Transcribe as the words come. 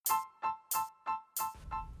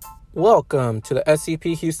Welcome to the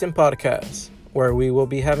SCP Houston podcast, where we will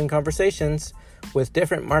be having conversations with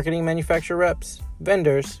different marketing manufacturer reps,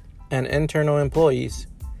 vendors, and internal employees,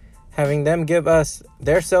 having them give us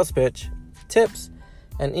their sales pitch, tips,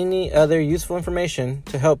 and any other useful information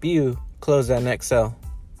to help you close that next sale.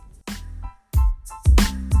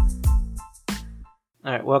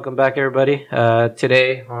 All right, welcome back, everybody. On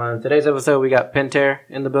today's episode, we got Pentair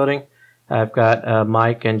in the building. I've got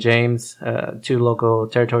Mike and James, two local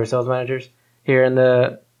territory sales managers here in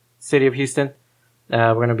the city of Houston.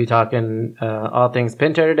 We're going to be talking all things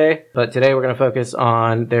Pentair today, but today we're going to focus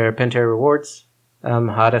on their Pentair Rewards,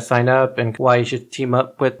 how to sign up and why you should team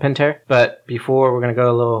up with Pentair. But before, we're going to go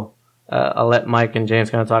a little, I'll let Mike and James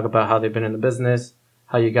kind of talk about how they've been in the business,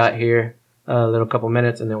 how you got here, a little couple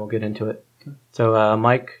minutes, and then we'll get into it. Okay. So,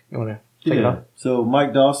 Mike, you want to take it off? So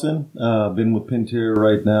Mike Dawson, been with Pentair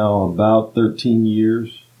right now about 13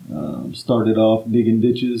 years. Started off digging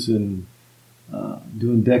ditches and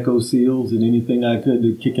doing deco seals and anything I could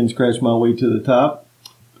to kick and scratch my way to the top.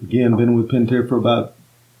 Again, been with Pentair for about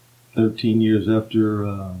 13 years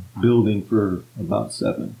after building for about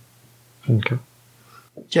 7. Okay.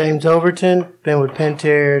 James Overton, been with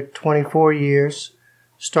Pentair 24 years.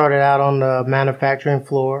 Started out on the manufacturing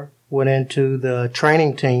floor, went into the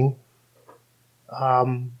training team.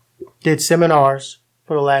 Did seminars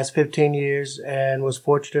for the last 15 years and was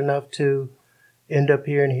fortunate enough to end up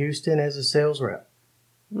here in Houston as a sales rep.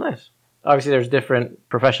 Nice. Obviously, there's different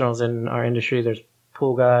professionals in our industry. There's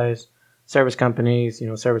pool guys, service companies,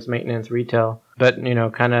 service maintenance, retail. But,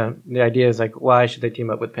 kind of the idea is like, why should they team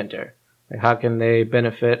up with Pentair? Like, how can they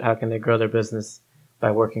benefit? How can they grow their business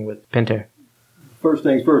by working with Pentair? First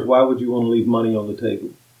things first, why would you want to leave money on the table?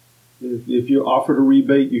 If you're offered a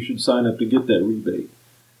rebate, you should sign up to get that rebate.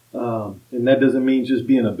 And that doesn't mean just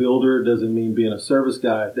being a builder. It doesn't mean being a service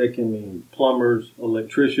guy. That can mean plumbers,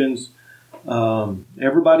 electricians,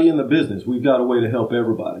 everybody in the business. We've got a way to help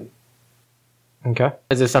everybody. Okay.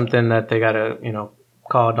 Is this something that they got to,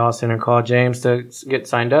 call Dawson or call James to get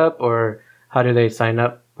signed up? Or how do they sign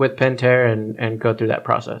up with Pentair and go through that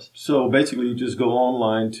process? So basically, you just go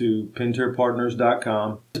online to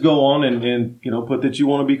pentairpartners.com. Just go on and put that you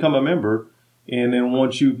want to become a member. And then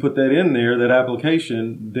once you put that in there, that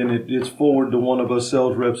application, then it's forwarded to one of us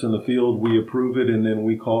sales reps in the field. We approve it, and then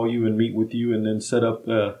we call you and meet with you and then set up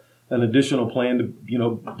an additional plan,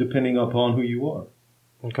 depending upon who you are.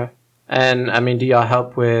 Okay. And, do y'all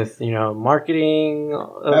help with, marketing?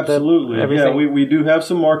 Absolutely. Yeah, we do have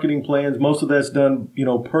some marketing plans. Most of that's done,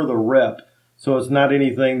 per the rep. So it's not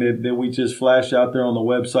anything that we just flash out there on the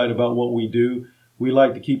website about what we do. We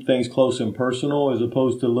like to keep things close and personal as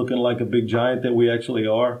opposed to looking like a big giant that we actually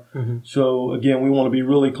are. Mm-hmm. So, again, we want to be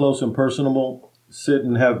really close and personable, sit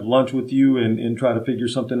and have lunch with you and try to figure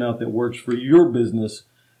something out that works for your business.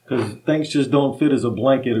 Because things just don't fit as a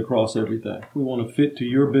blanket across everything. We want to fit to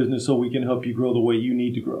your business so we can help you grow the way you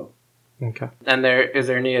need to grow. Okay. And is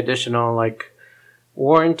there any additional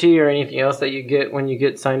warranty or anything else that you get when you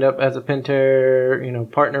get signed up as a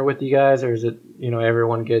Pentair, partner with you guys, or is it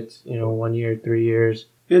everyone gets 1 year, 3 years?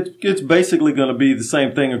 It's basically going to be the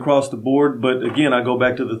same thing across the board. But again, I go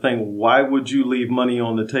back to the thing: why would you leave money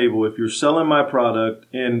on the table if you're selling my product?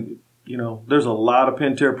 And there's a lot of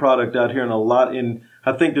Pentair product out here, and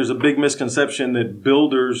I think there's a big misconception that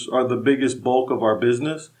builders are the biggest bulk of our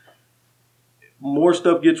business. More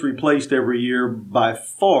stuff gets replaced every year by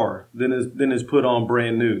far than is put on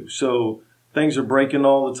brand new. So things are breaking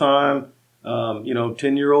all the time.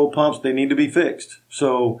 10-year-old pumps, they need to be fixed.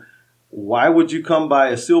 So why would you come buy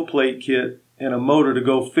a seal plate kit and a motor to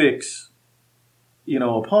go fix,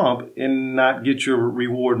 a pump and not get your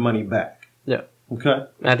reward money back? Yeah. Okay.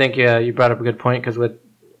 I think you brought up a good point because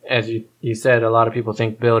as you said, a lot of people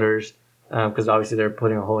think builders, because obviously they're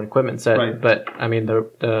putting a whole equipment set. Right. But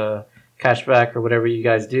the cashback or whatever you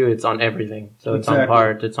guys do, it's on everything. So it's on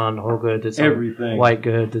parts, it's on whole goods, it's everything. On white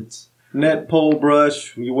goods, it's net pole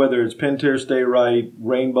brush, whether it's Pentair Stay Right,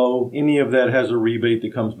 Rainbow, any of that has a rebate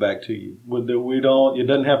that comes back to you. It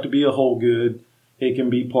doesn't have to be a whole good. It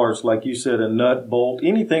can be parts, like you said, a nut, bolt,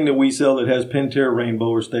 anything that we sell that has Pentair, Rainbow,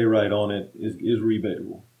 or Stay Right on it is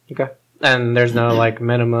rebatable. Okay. And there's no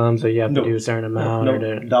minimums, so you have to do a certain amount? No,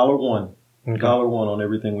 $1. Okay. $1 on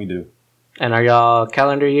everything we do. And are y'all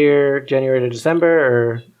calendar year January to December,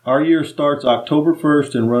 or? Our year starts October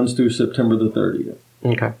 1st and runs through September the 30th.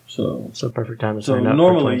 Okay. So perfect time to sign up.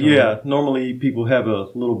 Normally people have a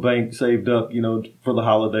little bank saved up, for the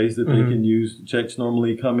holidays that they can use. Checks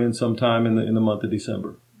normally come in sometime in the month of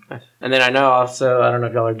December. Nice. And then I know also, I don't know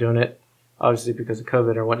if y'all are doing it, obviously because of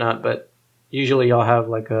COVID or whatnot, but usually y'all have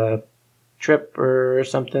a trip or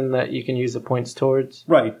something that you can use the points towards?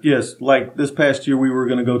 Right. Yes. Like this past year, we were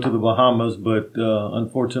going to go to the Bahamas, but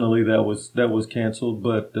unfortunately, that was canceled.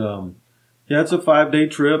 But yeah, it's a 5-day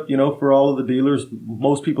trip. For all of the dealers.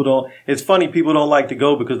 Most people don't. It's funny, people don't like to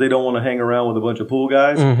go because they don't want to hang around with a bunch of pool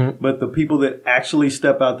guys. Mm-hmm. But the people that actually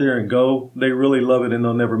step out there and go, they really love it, and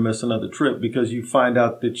they'll never miss another trip because you find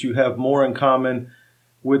out that you have more in common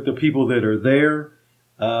with the people that are there.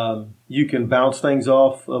 You can bounce things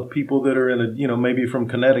off of people that are in maybe from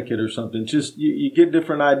Connecticut or something. Just you get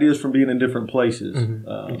different ideas from being in different places.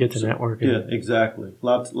 Mm-hmm. You get to networking. Yeah, exactly.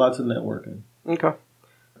 Lots of networking. Okay.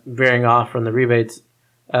 Veering off from the rebates,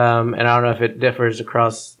 and I don't know if it differs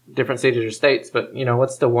across different cities or states, but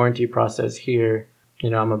what's the warranty process here?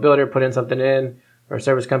 I'm a builder, put in something in, or a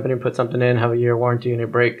service company put something in, have a year warranty, and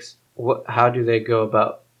it breaks. How do they go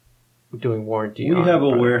about doing warranty? We have a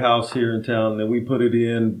warehouse here in town that we put it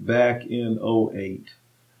in back in 2008.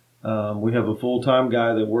 We have a full-time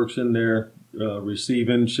guy that works in there,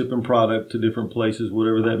 shipping product to different places,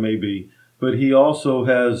 whatever that may be. But he also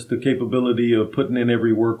has the capability of putting in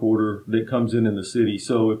every work order that comes in the city.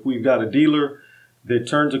 So if we've got a dealer that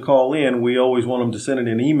turns a call in, we always want them to send it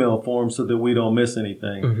in email form so that we don't miss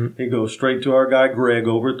anything. Mm-hmm. It goes straight to our guy, Greg,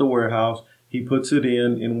 over at the warehouse. He puts it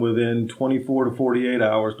in, and within 24 to 48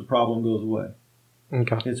 hours, the problem goes away.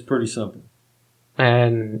 Okay. It's pretty simple.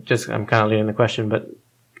 And I'm kind of leading the question, but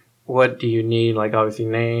what do you need? Like, obviously,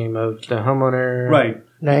 name of the homeowner. Right.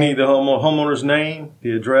 Name. You need the homeowner's name,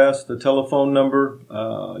 the address, the telephone number.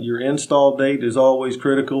 Your install date is always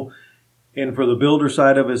critical. And for the builder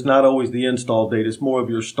side of it, it's not always the install date. It's more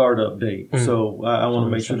of your startup date. Mm-hmm. So I want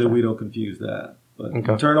to make sure that we don't confuse that. But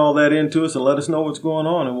Okay. turn all that into us and let us know what's going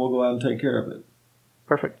on, and we'll go out and take care of it.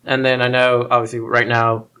 Perfect. And then I know, obviously, right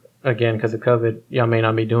now, again, because of COVID, y'all may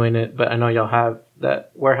not be doing it, but I know y'all have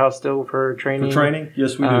that warehouse still for training. For training?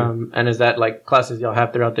 Yes, we do. And is that like classes y'all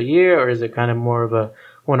have throughout the year, or is it kind of more of a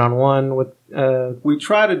one-on-one with? We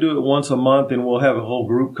try to do it once a month, and we'll have a whole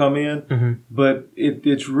group come in. Mm-hmm. But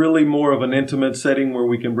it's really more of an intimate setting where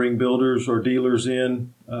we can bring builders or dealers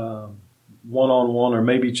in one-on-one, or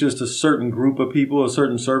maybe just a certain group of people, a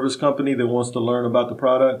certain service company that wants to learn about the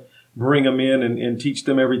product, bring them in and teach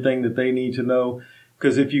them everything that they need to know.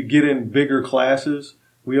 Because if you get in bigger classes,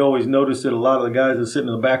 we always notice that a lot of the guys that sit in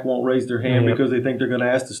the back won't raise their hand because they think they're going to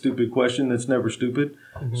ask the stupid question that's never stupid.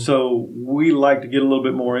 Mm-hmm. So we like to get a little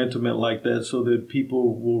bit more intimate like that so that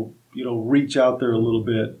people will, reach out there a little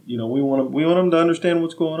bit. We want them to understand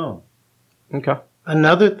what's going on. Okay.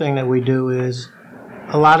 Another thing that we do is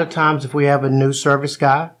a lot of times if we have a new service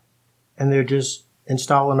guy and they're just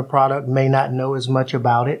installing a product, may not know as much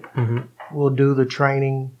about it, Mm-hmm. we'll do the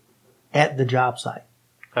training at the job site.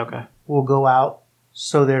 Okay. We'll go out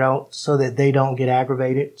so that they don't get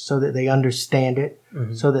aggravated, so that they understand it,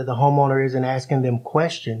 Mm-hmm. so that the homeowner isn't asking them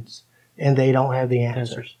questions and they don't have the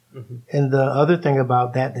answers. Mm-hmm. And the other thing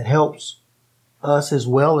about that helps us as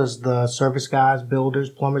well as the service guys, builders,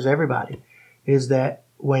 plumbers, everybody, is that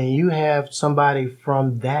when you have somebody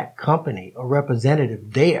from that company, a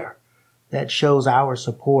representative there, that shows our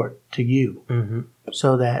support to you, Mm-hmm.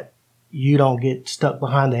 so that you don't get stuck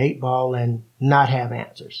behind the 8 ball and not have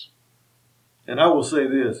answers. And I will say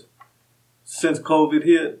this, since COVID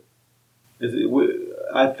hit,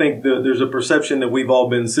 I think there's a perception that we've all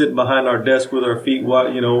been sitting behind our desk with our feet,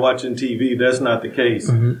 watching TV. That's not the case.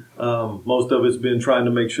 Mm-hmm. Most of it's been trying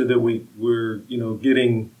to make sure that we're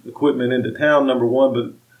getting equipment into town, number one.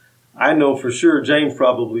 But I know for sure James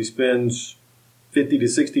probably spends 50 to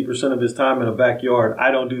 60% of his time in a backyard.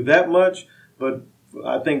 I don't do that much, but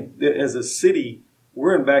I think that as a city,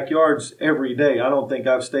 we're in backyards every day. I don't think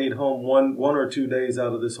I've stayed home one or 2 days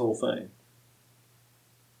out of this whole thing.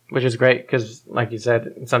 Which is great because, like you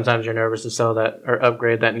said, sometimes you're nervous to sell that or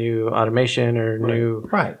upgrade that new automation or new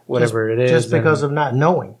whatever it is. Just because of not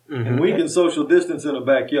knowing. Mm-hmm. And we can social distance in a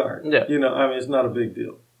backyard. Yeah. It's not a big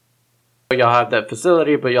deal. Y'all have that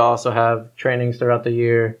facility, but y'all also have trainings throughout the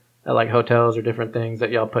year at like hotels or different things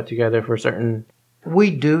that y'all put together for certain.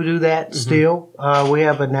 We do that still. We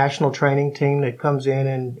have a national training team that comes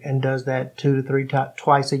in and does that 2 to 3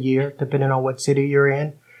 twice a year, depending on what city you're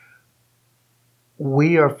in.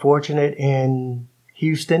 We are fortunate in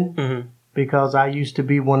Houston because I used to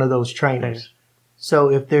be one of those trainers.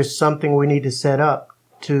 So if there's something we need to set up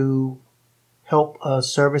to help a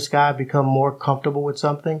service guy become more comfortable with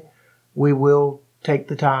something, we will take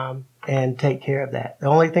the time and take care of that. The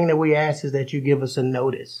only thing that we ask is that you give us a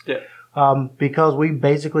notice. Yeah. Because we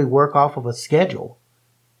basically work off of a schedule.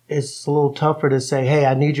 It's a little tougher to say, hey,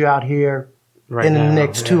 I need you out here in the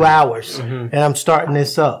next 2 hours and I'm starting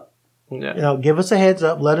this up. Yeah. Give us a heads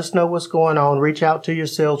up. Let us know what's going on. Reach out to your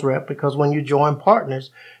sales rep, because when you join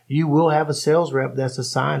partners, you will have a sales rep that's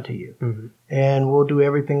assigned to you. Mm-hmm. And we'll do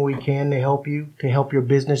everything we can to help you, to help your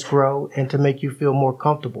business grow, and to make you feel more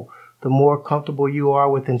comfortable. The more comfortable you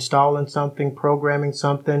are with installing something, programming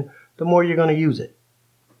something, the more you're going to use it.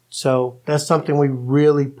 So that's something we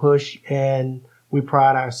really push and we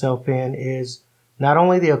pride ourselves in, is not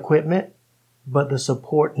only the equipment, but the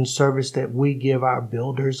support and service that we give our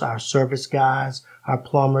builders, our service guys, our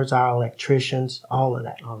plumbers, our electricians, all of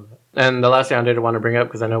that. And the last thing I did want to bring up,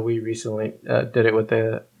 because I know we recently did it with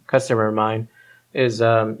a customer of mine, is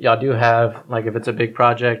y'all do have, like, if it's a big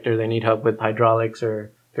project or they need help with hydraulics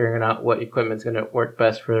or figuring out what equipment's going to work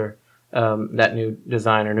best for that new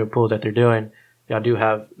design or new pool that they're doing, y'all do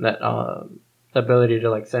have that ability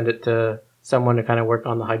to, like, send it to someone to kind of work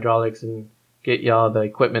on the hydraulics and get y'all the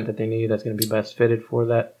equipment that they need that's going to be best fitted for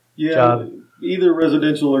that job. Either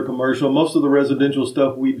residential or commercial. Most of the residential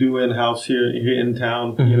stuff we do in-house here in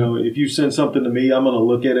town. Mm-hmm. If you send something to me, I'm going to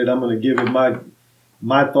look at it. I'm going to give it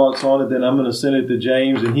my thoughts on it. Then I'm going to send it to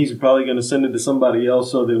James, and he's probably going to send it to somebody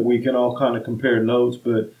else so that we can all kind of compare notes.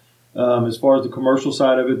 But as far as the commercial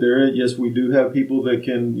side of it, yes, we do have people that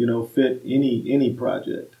can, fit any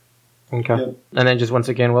project. Okay. Yep. And then just once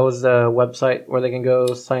again, what was the website where they can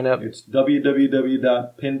go sign up? It's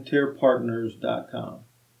www.pentairpartners.com.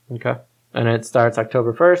 Okay. And it starts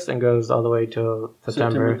October 1st and goes all the way till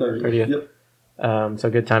September 30th. Yep. So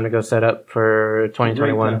good time to go set up for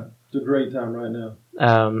 2021. It's a great time right now.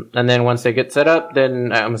 And then once they get set up,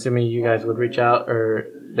 then I'm assuming you guys would reach out, or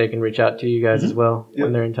they can reach out to you guys as well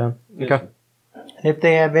when they're in town. Yes. Okay. And if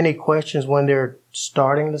they have any questions when they're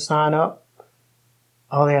starting to sign up,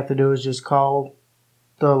 all they have to do is just call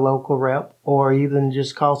the local rep, or even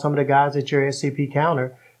just call some of the guys at your SCP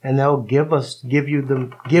counter, and they'll give them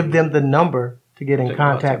the number to get in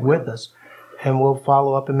contact with us, and we'll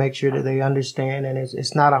follow up and make sure that they understand. And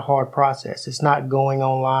it's not a hard process. It's not going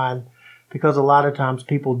online, because a lot of times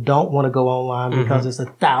people don't want to go online because it's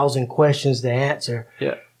 1,000 questions to answer.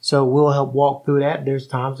 Yeah. So we'll help walk through that. There's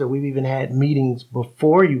times that we've even had meetings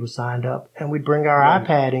before you were signed up, and we'd bring our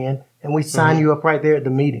iPad in and we sign you up right there at the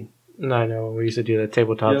meeting. No, I know. We used to do the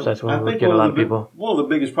tabletops. That's when we would think get a lot of people. One of the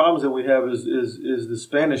biggest problems that we have is the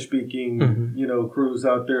Spanish-speaking, crews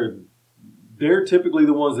out there. They're typically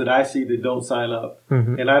the ones that I see that don't sign up.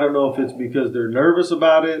 And I don't know if it's because they're nervous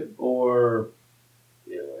about it or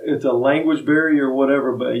it's a language barrier or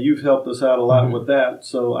whatever, but you've helped us out a lot with that.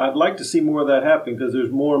 So I'd like to see more of that happen, because there's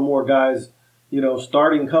more and more guys,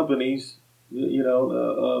 starting companies,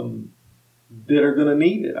 that are going to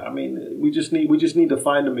need it. I mean, we just need to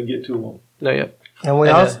find them and get to them. No, yeah. And we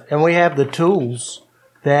have the tools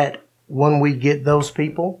that when we get those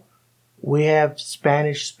people, we have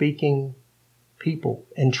Spanish speaking people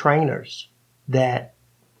and trainers that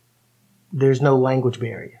there's no language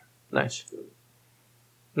barrier. Nice.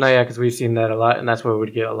 No, yeah, because we've seen that a lot, and that's where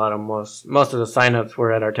we'd get a lot of most of the signups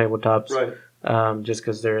were at our tabletops, right? Just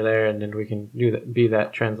because they're there, and then we can be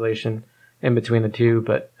that translation in between the two.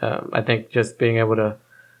 But I think just being able to,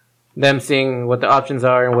 them seeing what the options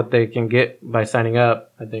are and what they can get by signing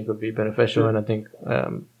up, I think would be beneficial. And I think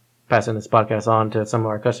passing this podcast on to some of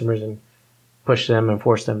our customers and push them and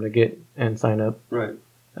force them to get and sign up, right?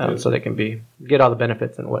 So they can get all the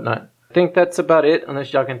benefits and whatnot. I think that's about it,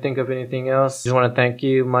 unless y'all can think of anything else. Just want to thank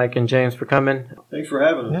you, Mike and James, for coming. Thanks for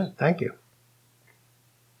having us. Yeah, thank you.